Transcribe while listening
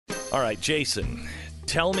All right, Jason,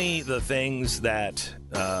 tell me the things that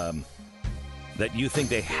that you think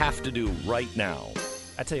they have to do right now.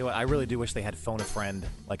 I tell you what, I really do wish they had Phone a Friend,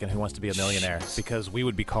 like in Who Wants to Be a Millionaire, because we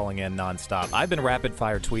would be calling in nonstop. I've been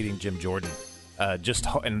rapid-fire tweeting Jim Jordan, just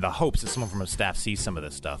in the hopes that someone from his staff sees some of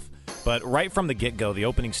this stuff. But right from the get-go, the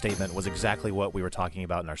opening statement was exactly what we were talking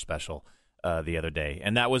about in our special the other day.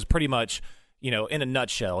 And that was pretty much, in a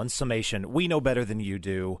nutshell, in summation, we know better than you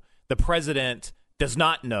do. The president does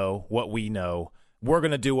not know what we know. We're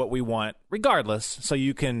going to do what we want regardless, so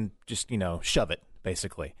you can just, shove it,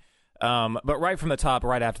 basically. But right from the top,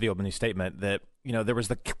 right after the opening statement, that, there was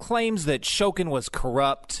the claims that Shokin was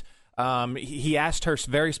corrupt. He asked her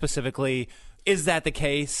very specifically, is that the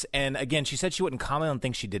case? And again, she said she wouldn't comment on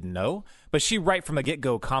things she didn't know, but she right from the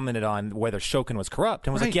get-go commented on whether Shokin was corrupt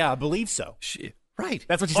and was like, yeah, I believe so. Right.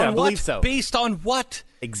 That's what she said, I believe so. Based on what?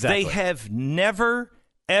 Exactly. They have never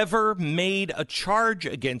ever made a charge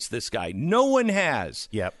against this guy. No one has.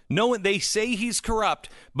 Yep. No one. They say he's corrupt,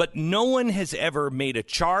 but no one has ever made a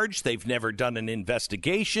charge. They've never done an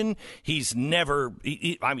investigation. He's never.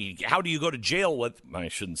 I mean, how do you go to jail with? I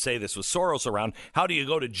shouldn't say this with Soros around. How do you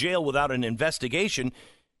go to jail without an investigation?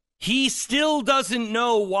 He still doesn't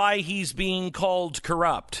know why he's being called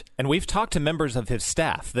corrupt. And we've talked to members of his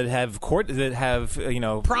staff that have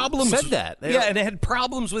problems said that. And had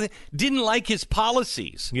problems with it. Didn't like his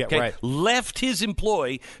policies. Yeah, right. Left his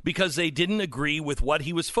employ because they didn't agree with what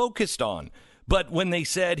he was focused on. But when they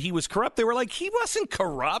said he was corrupt, they were like, he wasn't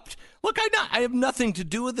corrupt. Look, I have nothing to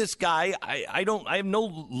do with this guy. I have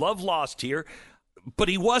no love lost here. But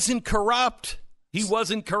he wasn't corrupt. He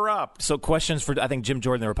wasn't corrupt. So questions for, I think, Jim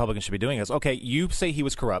Jordan, the Republicans, should be doing is, okay, you say he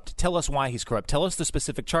was corrupt. Tell us why he's corrupt. Tell us the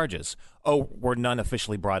specific charges. Oh, were none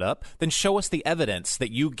officially brought up? Then show us the evidence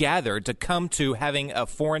that you gathered to come to having a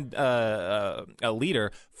foreign a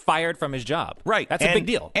leader fired from his job. Right. That's a big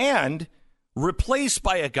deal. And replaced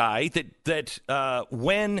by a guy that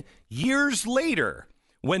when years later,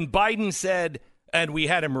 when Biden said, and we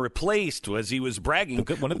had him replaced as he was bragging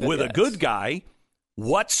with a good guy,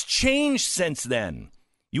 what's changed since then?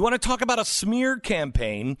 You want to talk about a smear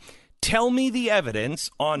campaign? Tell me the evidence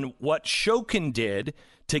on what Shokin did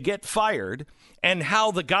to get fired and how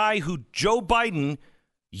the guy who Joe Biden,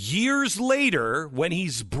 years later, when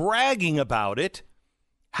he's bragging about it,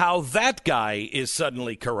 how that guy is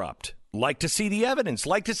suddenly corrupt. Like to see the evidence,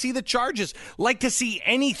 like to see the charges, like to see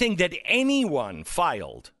anything that anyone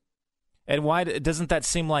filed. And why doesn't that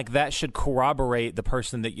seem like that should corroborate the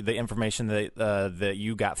person that the information that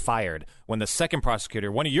you got fired when the second prosecutor,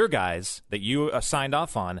 one of your guys that you signed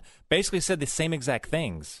off on, basically said the same exact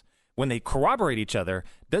things? When they corroborate each other,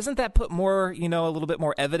 doesn't that put more, a little bit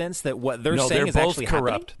more evidence that what they're saying is actually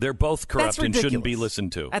corrupt? Happening? They're both corrupt and shouldn't be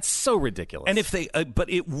listened to. That's so ridiculous. And if they, but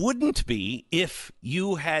it wouldn't be if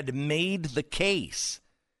you had made the case.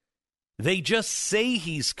 They just say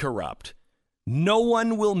he's corrupt. No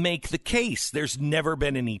one will make the case. There's never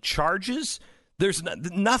been any charges. There's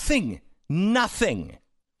nothing.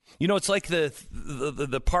 It's like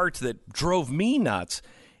the part that drove me nuts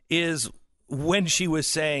is when she was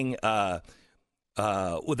saying with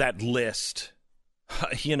that list,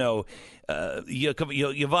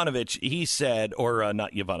 Yovanovitch, he said, or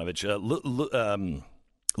not Yovanovitch,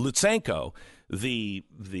 Lutsenko, the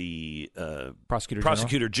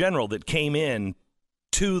prosecutor general that came in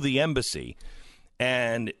to the embassy,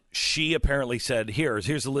 and she apparently said,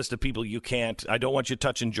 here's a list of people I don't want you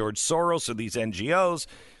touching George Soros or these NGOs.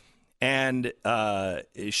 And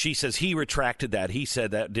she says he retracted that. He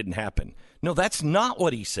said that didn't happen. No, that's not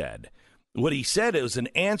what he said. What he said, it was an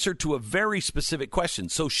answer to a very specific question.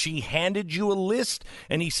 So she handed you a list,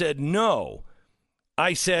 and he said, no.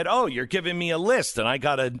 I said, oh, you're giving me a list, and I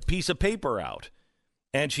got a piece of paper out.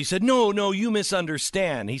 And she said, no, you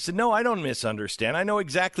misunderstand. He said, no, I don't misunderstand. I know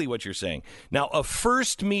exactly what you're saying. Now, a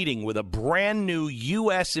first meeting with a brand new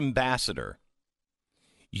U.S. ambassador,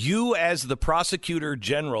 you as the prosecutor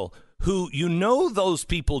general, who those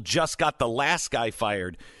people just got the last guy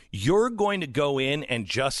fired, you're going to go in and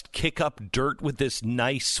just kick up dirt with this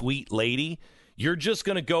nice, sweet lady? You're just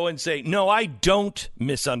going to go and say, no, I don't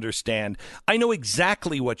misunderstand. I know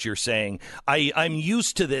exactly what you're saying. I'm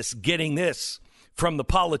used to getting this from the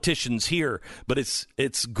politicians here, but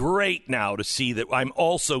it's great now to see that I'm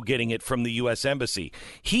also getting it from the U.S. Embassy.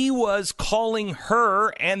 He was calling her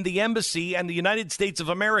and the embassy and the United States of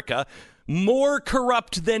America more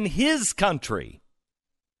corrupt than his country.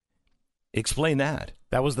 Explain that.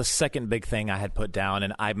 That was the second big thing I had put down,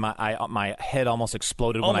 and my head almost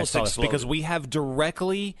exploded when I saw this, because we have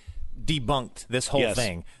directly debunked this whole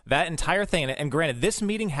thing. That entire thing, and granted, this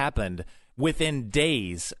meeting happened within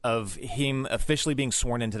days of him officially being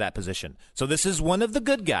sworn into that position. So this is one of the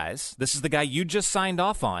good guys. This is the guy you just signed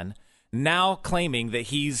off on, now claiming that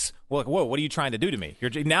he's, well, whoa, what are you trying to do to me?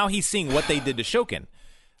 Now he's seeing what they did to Shokin.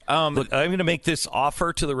 Look, I'm going to make this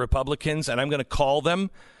offer to the Republicans, and I'm going to call them.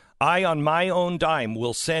 I, on my own dime,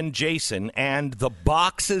 will send Jason and the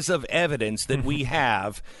boxes of evidence that we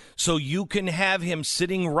have so you can have him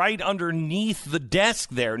sitting right underneath the desk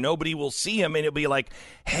there. Nobody will see him, and it'll be like,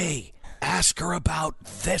 hey, ask her about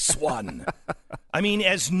this one. I mean,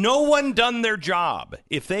 has no one done their job?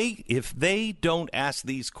 If they don't ask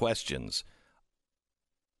these questions,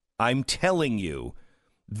 I'm telling you,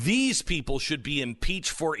 these people should be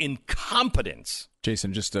impeached for incompetence.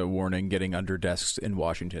 Jason, just a warning: getting under desks in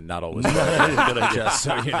Washington not always good idea. Just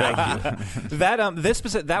so you know.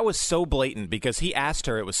 That was so blatant because he asked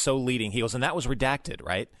her. It was so leading. He goes, and that was redacted,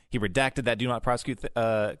 right? He redacted that do not prosecute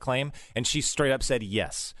claim, and she straight up said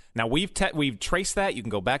yes. Now we've traced that. You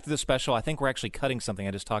can go back to the special. I think we're actually cutting something.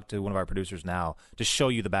 I just talked to one of our producers now to show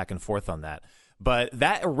you the back and forth on that. But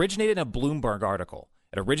that originated in a Bloomberg article.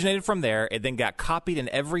 It originated from there. It then got copied in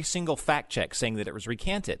every single fact check saying that it was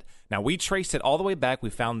recanted. Now, we traced it all the way back. We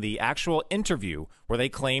found the actual interview where they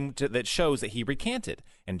claimed that shows that he recanted.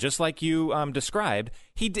 And just like you described,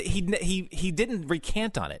 he didn't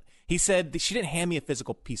recant on it. He said she didn't hand me a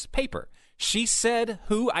physical piece of paper. She said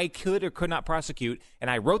who I could or could not prosecute, and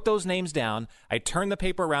I wrote those names down. I turned the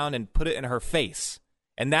paper around and put it in her face.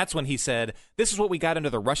 And that's when he said, this is what we got under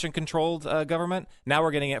the Russian-controlled government. Now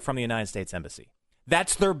we're getting it from the United States Embassy.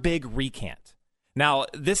 That's their big recant. Now,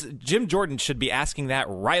 Jim Jordan should be asking that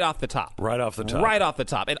right off the top. Right off the top. Right off the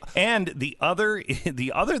top. And the other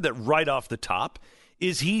that right off the top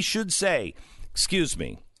is he should say, excuse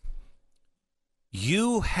me,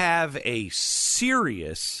 you have a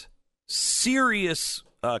serious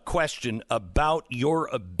question about your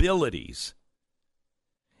abilities.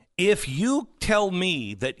 If you tell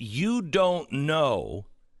me that you don't know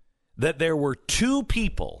that there were two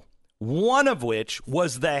people, one of which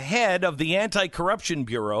was the head of the Anti-Corruption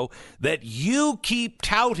Bureau that you keep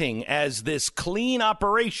touting as this clean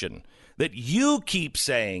operation, that you keep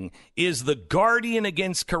saying is the guardian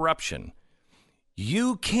against corruption,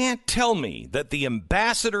 you can't tell me that the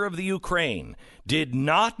ambassador of the Ukraine did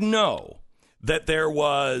not know that there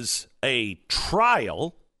was a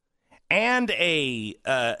trial and a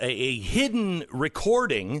hidden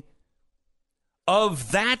recording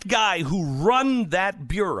of that guy who run that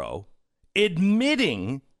bureau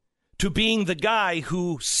admitting to being the guy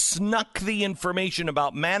who snuck the information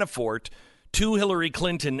about Manafort to Hillary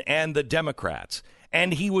Clinton and the Democrats.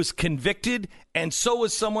 And he was convicted, and so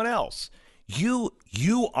was someone else.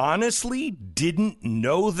 You honestly didn't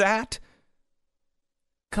know that?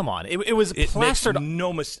 Come on. It was plastered.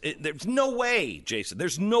 There's no way, Jason.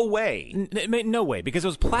 There's no way. No way, because it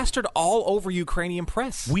was plastered all over Ukrainian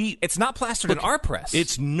press. It's not plastered in our press.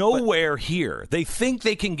 It's nowhere here. They think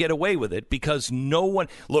they can get away with it because no one...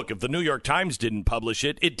 Look, if the New York Times didn't publish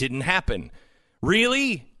it, it didn't happen.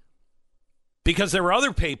 Really? Because there were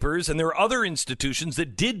other papers and there were other institutions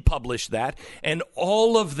that did publish that, and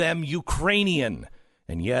all of them Ukrainian.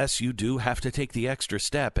 And yes, you do have to take the extra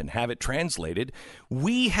step and have it translated.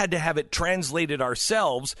 We had to have it translated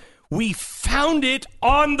ourselves. We found it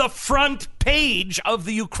on the front page of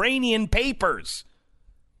the Ukrainian papers.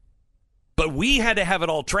 But we had to have it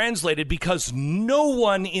all translated because no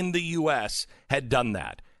one in the U.S. had done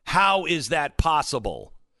that. How is that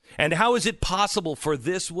possible? And how is it possible for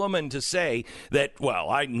this woman to say that, well,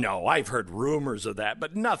 I know I've heard rumors of that,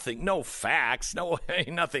 but nothing, no facts,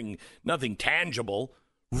 nothing tangible.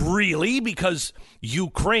 Really? Because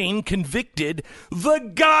Ukraine convicted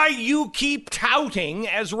the guy you keep touting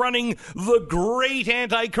as running the great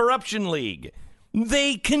anti-corruption league.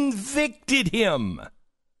 They convicted him.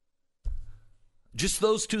 Just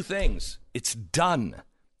those two things. It's done.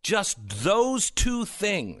 Just those two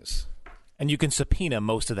things. And you can subpoena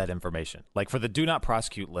most of that information. Like for the do not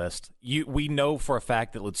prosecute list, we know for a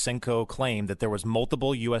fact that Lutsenko claimed that there was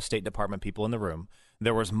multiple U.S. State Department people in the room.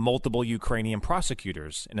 There was multiple Ukrainian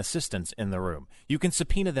prosecutors and assistants in the room. You can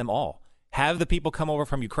subpoena them all. Have the people come over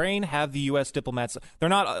from Ukraine, have the U.S. diplomats. They're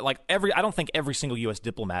not like I don't think every single U.S.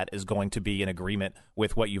 diplomat is going to be in agreement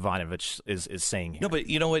with what Yovanovitch is saying here. No, but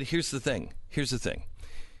you know what? Here's the thing.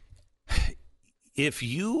 If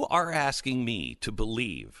you are asking me to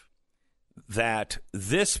believe that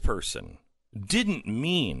this person didn't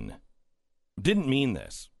mean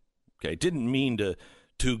this, okay, didn't mean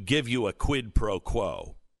to give you a quid pro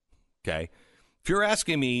quo, okay? If you're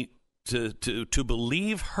asking me to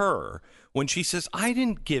believe her when she says, I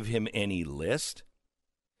didn't give him any list,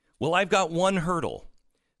 well, I've got one hurdle.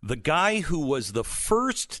 the guy who was the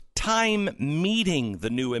first time meeting the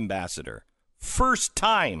new ambassador. First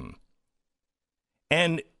time.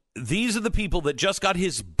 And these are the people that just got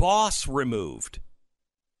his boss removed.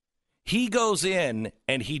 He goes in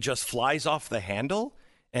and he just flies off the handle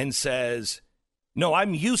and says, no,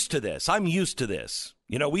 I'm used to this. I'm used to this.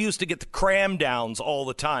 You know, we used to get the cram downs all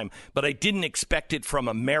the time, but I didn't expect it from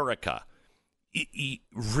America.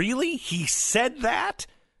 Really? He said that?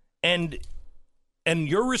 And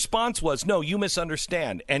your response was, no, you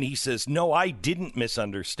misunderstand. And he says, no, I didn't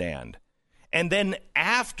misunderstand. And then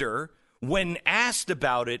after, when asked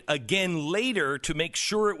about it again later to make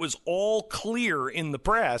sure it was all clear in the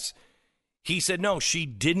press, he said, no, she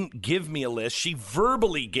didn't give me a list. She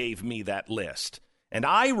verbally gave me that list, and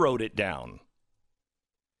I wrote it down.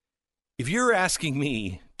 If you're asking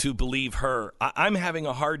me to believe her, I'm having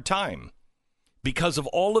a hard time because of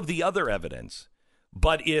all of the other evidence.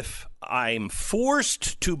 But if I'm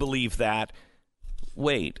forced to believe that,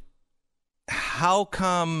 wait, how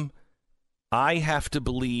come I have to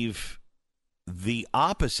believe the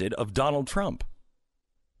opposite of Donald Trump?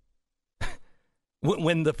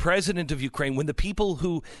 When the president of Ukraine, when the people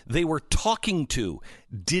who they were talking to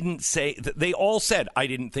didn't say, they all said, I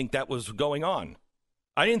didn't think that was going on.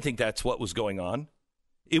 I didn't think that's what was going on.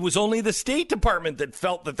 It was only the State Department that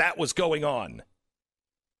felt that that was going on.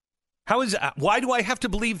 Why do I have to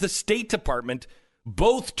believe the State Department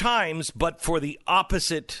both times, but for the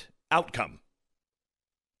opposite outcome?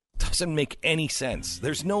 Doesn't make any sense.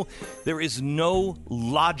 There is no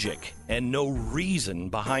logic and no reason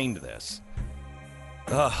behind this.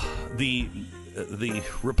 The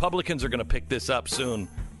Republicans are going to pick this up soon.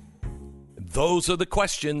 Those are the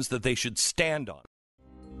questions that they should stand on.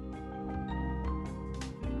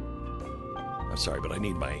 I'm sorry, but I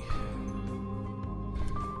need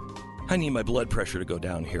my blood pressure to go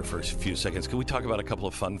down here for a few seconds. Can we talk about a couple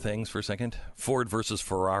of fun things for a second? Ford versus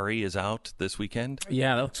Ferrari is out this weekend.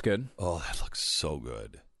 Yeah, that looks good. Oh, that looks so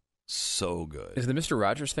good. So good. Is the Mr.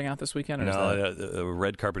 Rogers thing out this weekend? Or no, the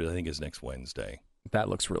red carpet, I think, is next Wednesday. That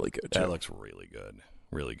looks really good, too. That looks really good.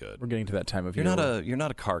 Really good. We're getting to that time of year. You're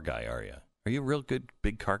not a car guy, are you? Are you a real good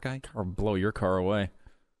big car guy? Or blow your car away.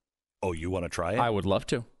 Oh, you want to try it? I would love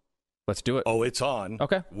to. Let's do it. Oh, it's on.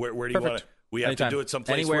 Okay. Where do you want to? We have anytime. to do it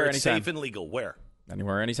someplace Anywhere, where it's anytime. safe and legal. Where?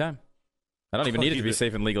 Anywhere, anytime. I don't even need it to be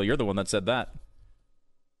safe and legal. You're the one that said that.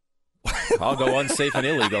 I'll go unsafe and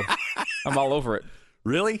illegal. I'm all over it.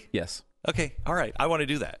 Really? Yes. Okay. All right. I want to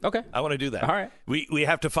do that. Okay. I want to do that. All right. We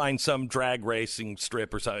have to find some drag racing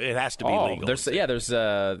strip or something. It has to be legal.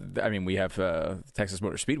 We have Texas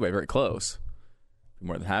Motor Speedway very close. I'm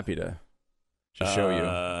more than happy to show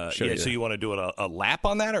you. So you want to do a lap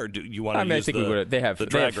on that, or do you want to use the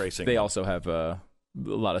drag racing? They also have a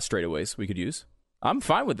lot of straightaways we could use. I'm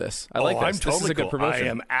fine with this. I like this. I'm totally this is a good cool. promotion. I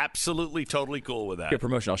am absolutely totally cool with that. Good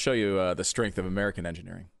promotion. I'll show you the strength of American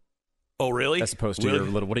engineering. Oh, really? As opposed to your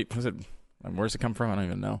little, was it? Where's it come from? I don't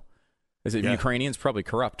even know. Is it Ukrainians? Probably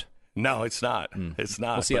corrupt. No, it's not. It's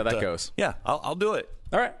not. We'll see how that goes. Yeah, I'll do it.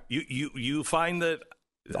 All right. You find that.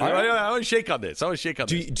 All right. I want to shake on this.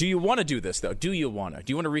 Do you want to do this, though? Do you want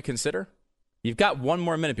to reconsider? You've got one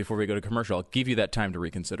more minute before we go to commercial. I'll give you that time to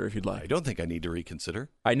reconsider if you'd like. I don't think I need to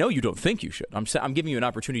reconsider. I know you don't think you should. I'm giving you an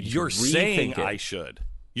opportunity to rethink saying it. I should.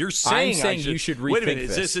 You're saying you should rethink Wait a minute.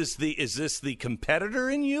 this. Is this the competitor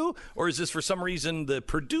in you, or is this for some reason the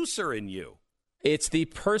producer in you? It's the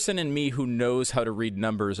person in me who knows how to read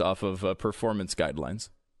numbers off of performance guidelines.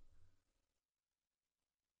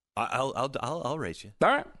 I'll raise you. All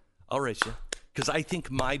right. I'll race you. Because I think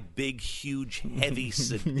my big, huge, heavy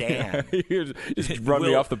sedan just run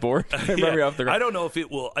me off the board. Run me off the ground. I don't know if it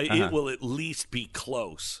will. It will at least be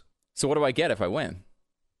close. So what do I get if I win?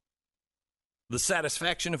 The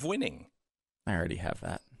satisfaction of winning. I already have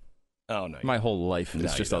that. Oh no! My whole life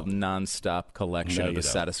is just a nonstop collection of the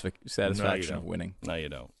satisfaction of winning. No, you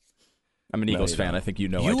don't. I'm an Eagles fan. I think I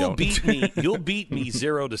don't. You'll beat me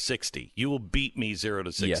 0 to 60. You will beat me 0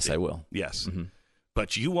 to 60. Yes, I will. Yes. Mm-hmm.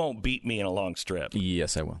 But you won't beat me in a long strip.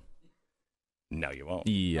 Yes, I will. No, you won't.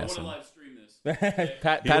 Yes, I want to live stream this.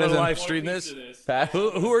 Pat you want to live stream this? Pat?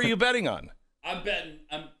 Who are you betting on? I'm betting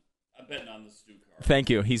on the Stu car. Thank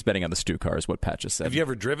you. He's betting on the Stu car, is what Pat just said. Have you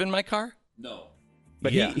ever driven my car? No.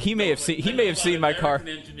 But he may have seen my car.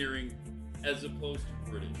 American engineering as opposed to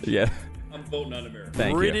British. Yeah. I'm voting on American.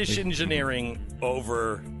 Thank British you. engineering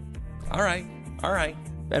over. All right.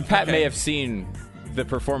 And Pat may have seen the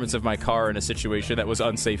performance of my car in a situation that was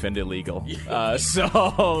unsafe and illegal.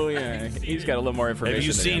 So yeah, he's got a little more information. Have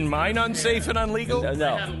you seen mine unsafe and illegal?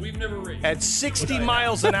 No. We've never raced. At 60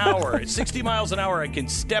 miles an hour, I can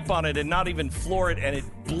step on it and not even floor it, and it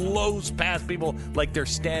blows past people like they're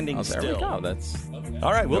standing still. There we go. That's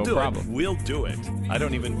all right. We'll no do problem. it. We'll do it. I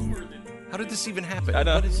don't even. How did this even happen? I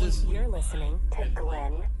know. What is this? You're listening to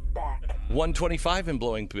Glenn Beck. 125 and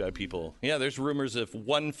blowing people. Yeah, there's rumors of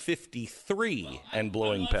 153 and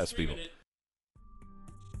blowing past people.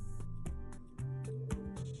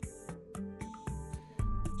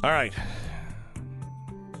 All right.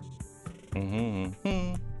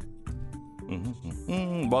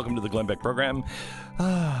 Welcome to the Glenn Beck program.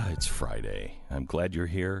 It's Friday. I'm glad you're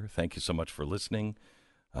here. Thank you so much for listening.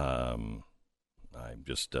 I'm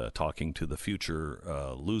just talking to the future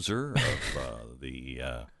loser of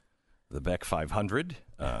the Beck 500,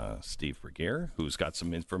 Steve Regier, who's got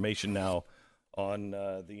some information now on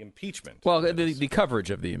the impeachment. Well, the coverage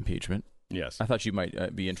of the impeachment. Yes. I thought you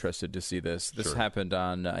might be interested to see this. This happened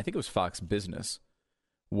on, I think it was Fox Business,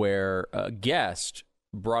 where a guest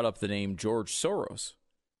brought up the name George Soros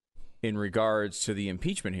in regards to the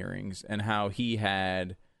impeachment hearings and how he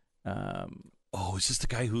had... is this the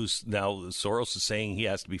guy who's now Soros is saying he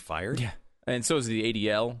has to be fired? Yeah. And so is the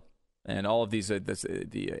ADL. And all of these,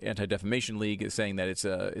 the Anti-Defamation League is saying that it's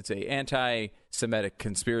a anti-Semitic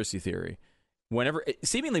conspiracy theory.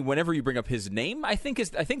 Seemingly whenever you bring up his name, I think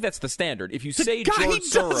that's the standard. If you say George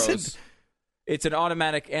Soros, it's an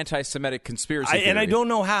automatic anti-Semitic conspiracy theory. And I don't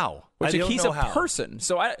know how. He's a person.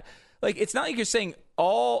 So it's not like you're saying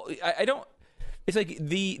all. I don't. It's like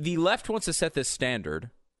the left wants to set this standard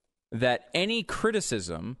that any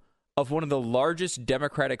criticism of one of the largest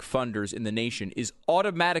Democratic funders in the nation is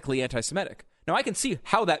automatically anti-Semitic. Now, I can see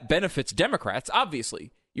how that benefits Democrats,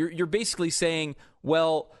 obviously. You're basically saying,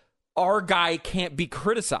 well, our guy can't be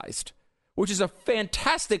criticized, which is a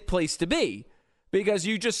fantastic place to be, because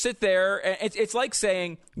you just sit there, and it's like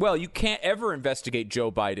saying, well, you can't ever investigate Joe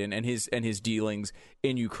Biden and his dealings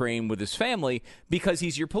in Ukraine with his family because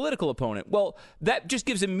he's your political opponent. Well, that just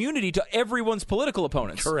gives immunity to everyone's political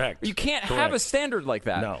opponents. Correct. You can't have a standard like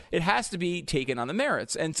that. No. It has to be taken on the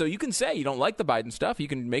merits. And so you can say you don't like the Biden stuff. You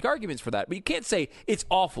can make arguments for that. But you can't say it's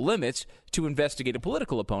off limits to investigate a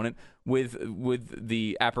political opponent with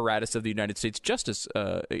the apparatus of the United States Justice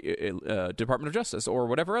Department of Justice or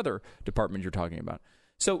whatever other department you're talking about.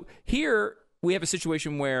 So here we have a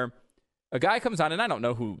situation where a guy comes on, and I don't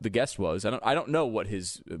know who the guest was. I don't know what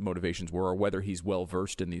his motivations were or whether he's well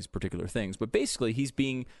versed in these particular things. But basically,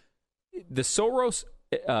 the Soros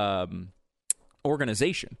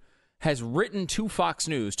organization has written to Fox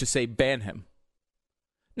News to say ban him.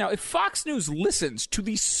 Now, if Fox News listens to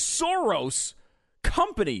these Soros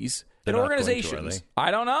companies and organizations,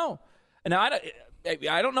 I don't know. Now,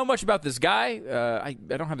 I don't know much about this guy. I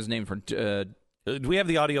don't have his name for. Do we have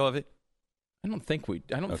the audio of it? I don't think we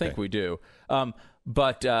do.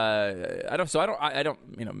 But I don't.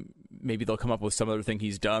 You know, maybe they'll come up with some other thing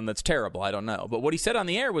he's done that's terrible. I don't know. But what he said on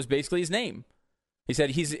the air was basically his name. He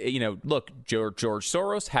said look, George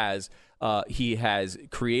Soros has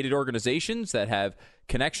created organizations that have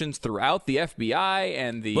connections throughout the FBI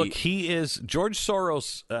and the. Look, he is George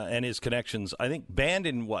Soros and his connections. I think banned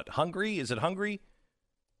in what? Hungary? Is it Hungary?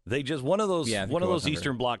 They just one of those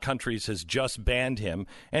Eastern Bloc countries has just banned him,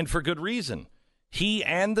 and for good reason. He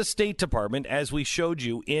and the State Department, as we showed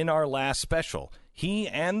you in our last special, he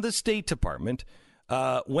and the State Department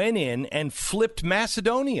went in and flipped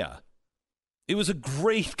Macedonia. It was a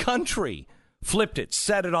great country. Flipped it,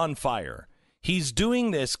 set it on fire. He's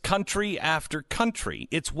doing this country after country.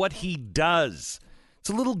 It's what he does. It's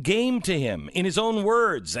a little game to him. In his own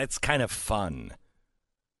words, that's kind of fun.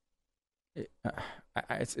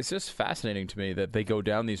 It's just fascinating to me that they go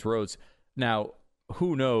down these roads. Now,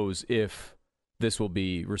 who knows if this will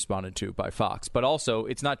be responded to by Fox. But also,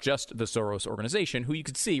 it's not just the Soros organization, who you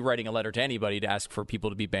could see writing a letter to anybody to ask for people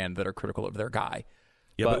to be banned that are critical of their guy.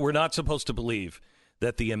 Yeah, but we're not supposed to believe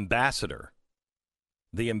that the ambassador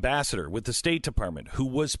with the State Department, who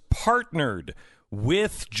was partnered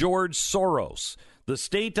with George Soros, the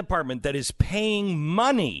State Department that is paying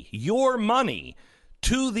money, your money,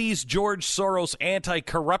 to these George Soros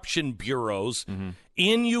anti-corruption bureaus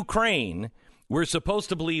in Ukraine, we're supposed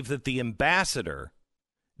to believe that the ambassador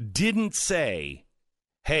didn't say,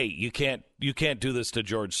 hey, you can't do this to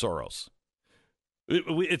George Soros.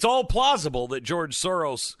 It's all plausible that George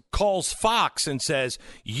Soros calls Fox and says,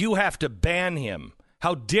 you have to ban him.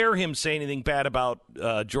 How dare him say anything bad about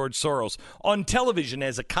George Soros on television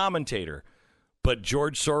as a commentator. But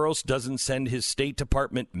George Soros doesn't send his State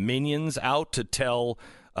Department minions out to tell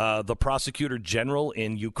the prosecutor general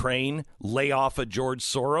in Ukraine lay off a George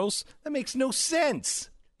Soros? That makes no sense.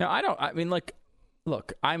 No, I don't. I mean, like,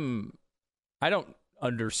 look, I don't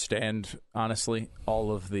understand, honestly,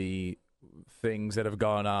 all of the things that have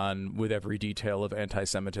gone on with every detail of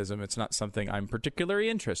anti-Semitism. It's not something I'm particularly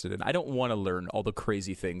interested in. I don't want to learn all the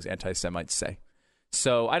crazy things anti-Semites say.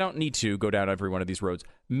 So I don't need to go down every one of these roads.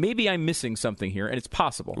 Maybe I'm missing something here, and it's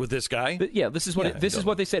possible. With this guy? This is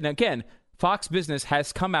what they said. Now, again, Fox Business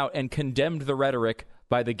has come out and condemned the rhetoric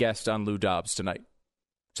by the guest on Lou Dobbs tonight.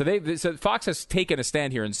 So Fox has taken a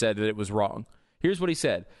stand here and said that it was wrong. Here's what he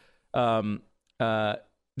said.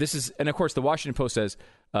 This is, and of course, the Washington Post says,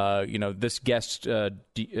 this guest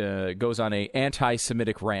goes on a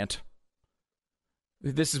anti-Semitic rant.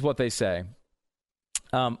 This is what they say.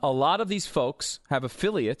 A lot of these folks have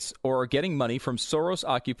affiliates or are getting money from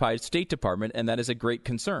Soros-occupied State Department, and that is a great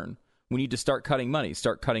concern. We need to start cutting money.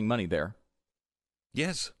 Start cutting money there.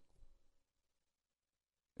 Yes.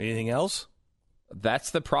 Anything else? That's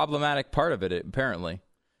the problematic part of it, apparently.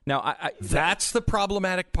 Now, that's the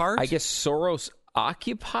problematic part? I guess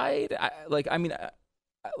Soros-occupied?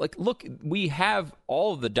 Look, we have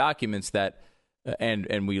all of the documents that,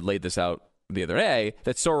 and we laid this out the other day,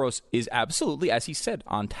 that Soros is absolutely, as he said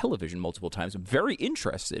on television multiple times, very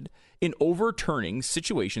interested in overturning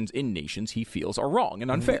situations in nations he feels are wrong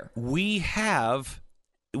and unfair. We have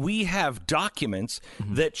documents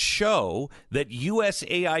that show that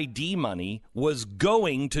USAID money was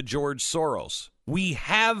going to George Soros. We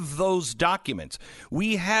have those documents.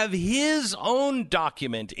 We have his own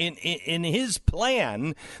document in his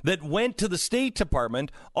plan that went to the State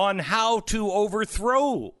Department on how to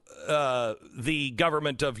overthrow the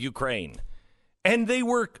government of Ukraine. And they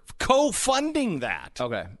were co-funding that.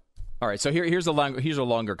 Okay. All right, so here's a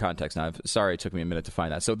longer context. Now, sorry, it took me a minute to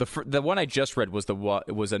find that. So the one I just read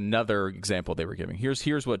was another example they were giving.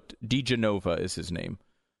 Here's what DeGenova is his name.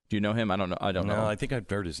 Do you know him? I don't know. No, I think I've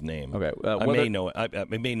heard his name. Okay, I may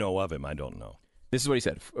know of him. I don't know. This is what he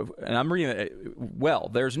said, and I'm reading it.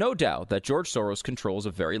 Well, there's no doubt that George Soros controls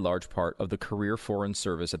a very large part of the career foreign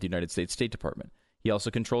service at the United States State Department. He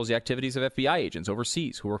also controls the activities of FBI agents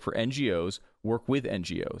overseas who work for NGOs, work with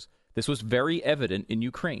NGOs. This was very evident in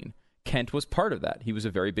Ukraine. Kent was part of that. He was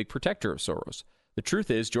a very big protector of Soros. The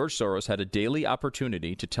truth is, George Soros had a daily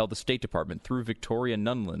opportunity to tell the State Department through Victoria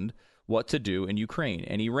Nuland what to do in Ukraine,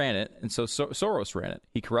 and he ran it, and so Soros ran it.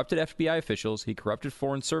 He corrupted FBI officials. He corrupted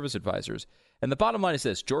foreign service advisors. And the bottom line is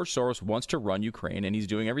this. George Soros wants to run Ukraine, and he's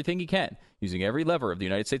doing everything he can, using every lever of the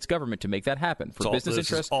United States government to make that happen. For business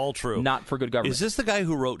interests, all true. Not for good government. Is this the guy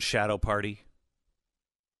who wrote Shadow Party?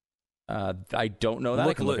 I don't know that.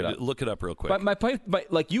 I can look it up. Look it up real quick. But my point,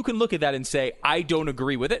 you can look at that and say, I don't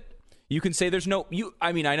agree with it. You can say there's no,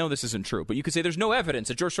 I know this isn't true, but you could say there's no evidence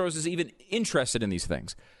that George Soros is even interested in these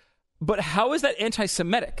things. But how is that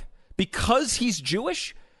anti-Semitic? Because he's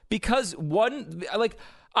Jewish? Because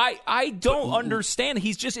I don't understand.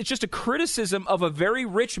 It's just a criticism of a very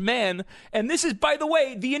rich man. And this is, by the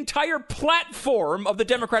way, the entire platform of the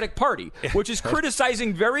Democratic Party, which is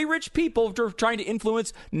criticizing very rich people for trying to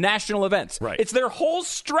influence national events. Right. It's their whole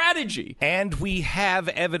strategy. And we have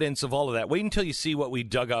evidence of all of that. Wait until you see what we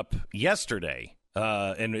dug up yesterday.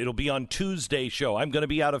 And it'll be on Tuesday's show. I'm going to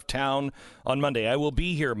be out of town on Monday. I will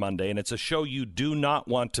be here Monday, and it's a show you do not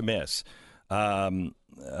want to miss.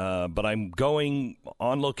 But I'm going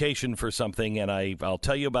on location for something, and I'll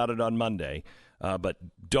tell you about it on Monday. But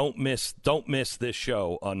don't miss this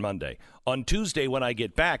show on Monday. On Tuesday, when I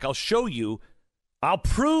get back, I'll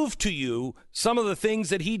prove to you some of the things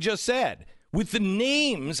that he just said with the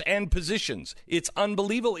names and positions. It's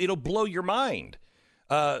unbelievable. It'll blow your mind.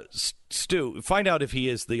 Stu, find out if he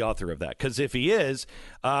is the author of that. Because if he is,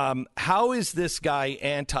 how is this guy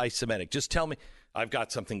anti-Semitic? Just tell me. I've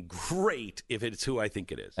got something great if it's who I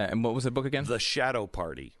think it is. And what was the book again? The Shadow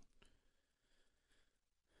Party.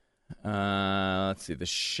 Let's see. The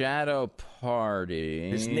Shadow Party.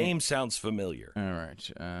 His name sounds familiar. All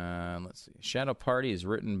right. Let's see. Shadow Party is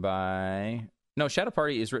written by... No, Shadow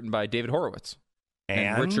Party is written by David Horowitz.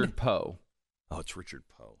 And Richard Poe. Oh, it's Richard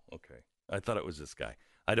Poe. Okay. I thought it was this guy.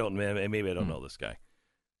 Maybe I don't know this guy.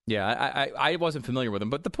 Yeah, I wasn't familiar with him.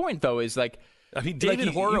 But the point, though, is David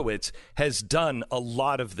Horowitz has done a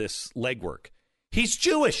lot of this legwork. He's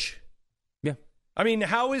Jewish. Yeah.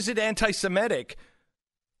 How is it anti-Semitic?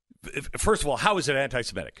 First of all, how is it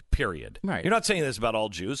anti-Semitic? Period. Right. You're not saying this about all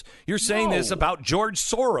Jews. You're saying this about George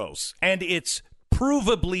Soros, and it's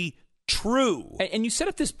provably true. And you set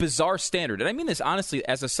up this bizarre standard, and I mean this honestly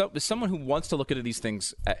as someone who wants to look into these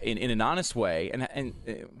things in an honest way, and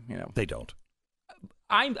they don't.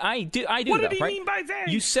 I do. What did that, he right? mean by that?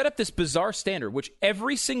 You set up this bizarre standard, which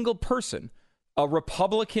every single person, a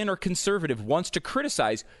Republican or conservative, wants to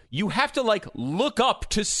criticize. You have to look up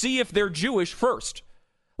to see if they're Jewish first.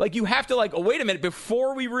 You have to oh, wait a minute,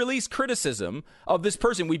 before we release criticism of this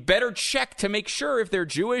person, we better check to make sure if they're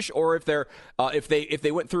Jewish or if they're if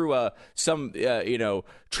they went through some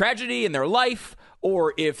tragedy in their life,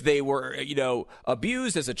 or if they were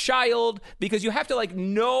abused as a child, because you have to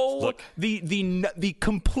know the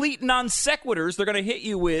complete non sequiturs they're going to hit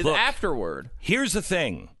you with afterward. Here's the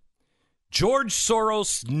thing. George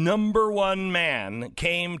Soros, number one man,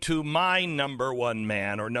 came to my number one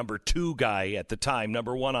man, or number two guy at the time,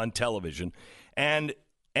 number one on television, and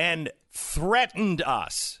threatened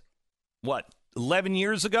us, 11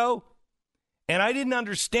 years ago? And I didn't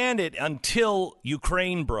understand it until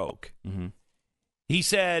Ukraine broke. Mm-hmm. He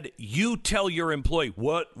said, you tell your employee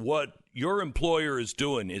what your employer is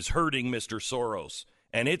doing is hurting Mr. Soros,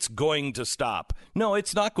 and it's going to stop. No,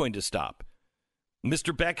 it's not going to stop.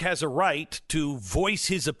 Mr. Beck has a right to voice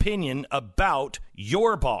his opinion about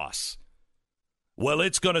your boss. Well,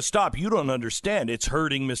 it's going to stop. You don't understand. It's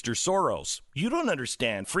hurting Mr. Soros. You don't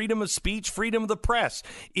understand. Freedom of speech, freedom of the press.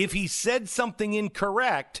 If he said something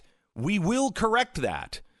incorrect, we will correct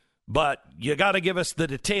that. But you got to give us the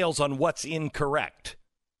details on what's incorrect.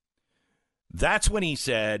 That's when he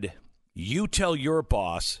said, you tell your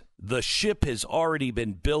boss the ship has already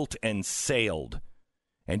been built and sailed.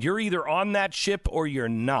 And you're either on that ship or you're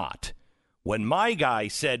not. When my guy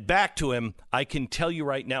said back to him, I can tell you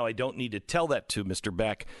right now, I don't need to tell that to Mr.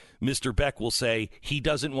 Beck. Mr. Beck will say he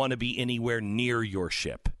doesn't want to be anywhere near your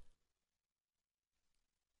ship.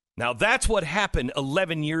 Now, that's what happened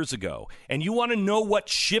 11 years ago. And you want to know what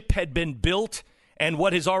ship had been built and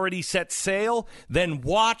what has already set sail? Then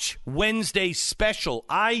watch Wednesday's special.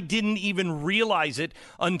 I didn't even realize it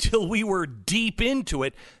until we were deep into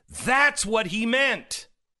it. That's what he meant.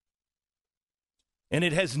 And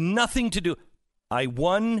it has nothing to do. I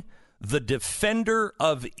won the Defender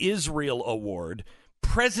of Israel Award.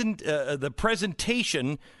 The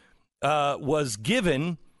presentation was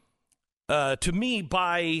given to me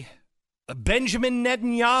by Benjamin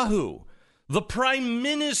Netanyahu, the Prime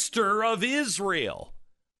Minister of Israel.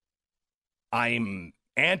 I'm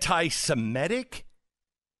anti-Semitic?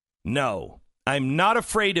 No, I'm not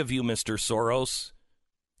afraid of you, Mr. Soros.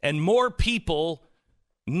 And more people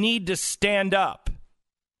need to stand up.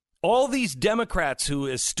 All these Democrats who,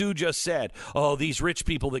 as Stu just said, these rich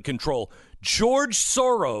people that control, George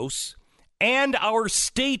Soros and our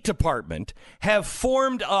State Department have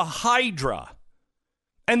formed a hydra.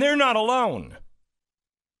 And they're not alone.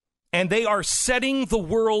 And they are setting the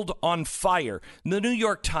world on fire. The New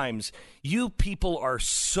York Times, you people are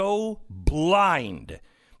so blind.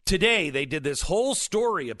 Today, they did this whole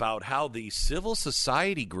story about how the civil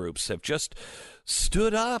society groups have just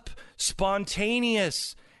stood up,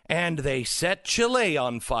 spontaneous, and they set Chile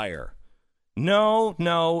on fire.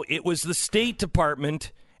 No, it was the State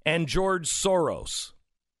Department and George Soros.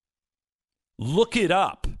 Look it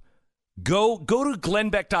up. Go to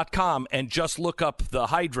glennbeck.com and just look up the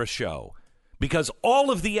Hydra show, because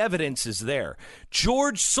all of the evidence is there.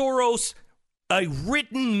 George Soros, a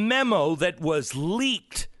written memo that was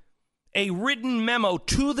leaked, a written memo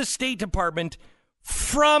to the State Department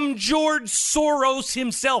from George Soros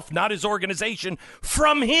himself, not his organization,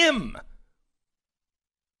 from him.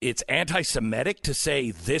 It's anti-Semitic to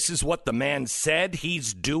say this is what the man said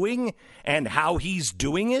he's doing and how he's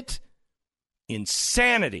doing it?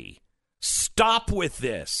 Insanity. Stop with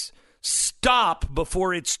this. Stop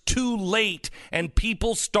before it's too late and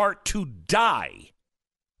people start to die.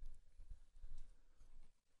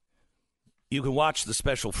 You can watch the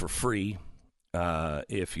special for free.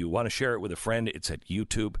 If you want to share it with a friend, it's at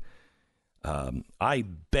YouTube. I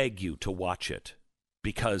beg you to watch it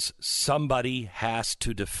because somebody has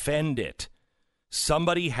to defend it.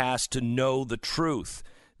 Somebody has to know the truth.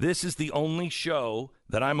 This is the only show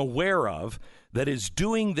that I'm aware of that is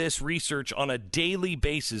doing this research on a daily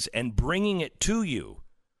basis and bringing it to you.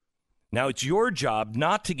 Now, it's your job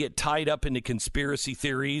not to get tied up into conspiracy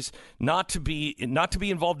theories, not to be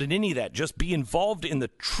involved in any of that. Just be involved in the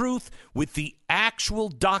truth with the actual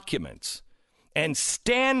documents and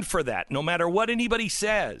stand for that, no matter what anybody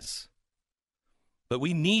says. But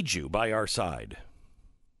we need you by our side.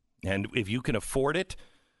 And if you can afford it,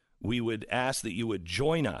 we would ask that you would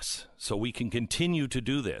join us so we can continue to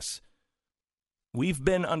do this. We've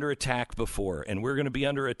been under attack before, and we're going to be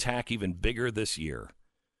under attack even bigger this year.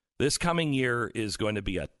 This coming year is going to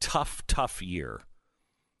be a tough, tough year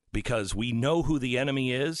because we know who the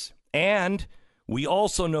enemy is, and We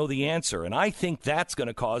also know the answer, and I think that's going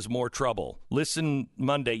to cause more trouble. Listen,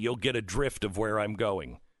 Monday, you'll get a drift of where I'm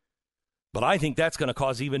going. But I think that's going to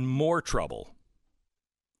cause even more trouble.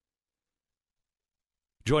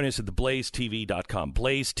 Join us at theBlazeTV.com.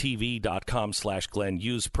 BlazeTV.com/Glenn.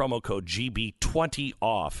 Use promo code GB20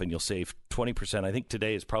 off, and you'll save 20%. I think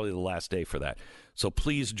today is probably the last day for that. So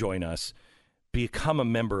please join us. Become a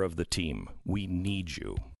member of the team. We need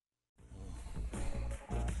you.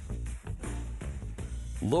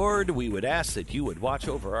 Lord, we would ask that you would watch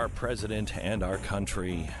over our president and our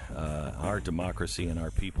country, our democracy and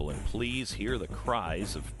our people, and please hear the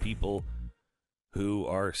cries of people who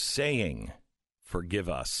are saying, "Forgive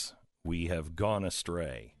us, we have gone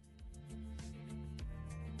astray."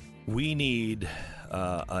 We need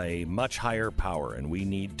a much higher power, and we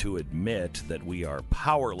need to admit that we are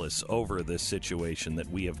powerless over this situation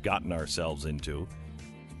that we have gotten ourselves into,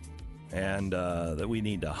 and that we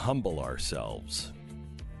need to humble ourselves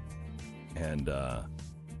and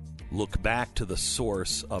look back to the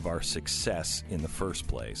source of our success in the first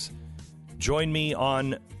place. Join me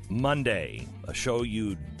on Monday, a show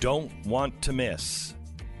you don't want to miss.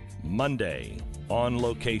 Monday, On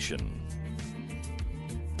Location.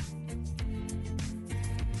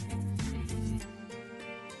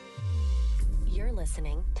 You're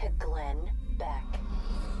listening to Glenn Beck.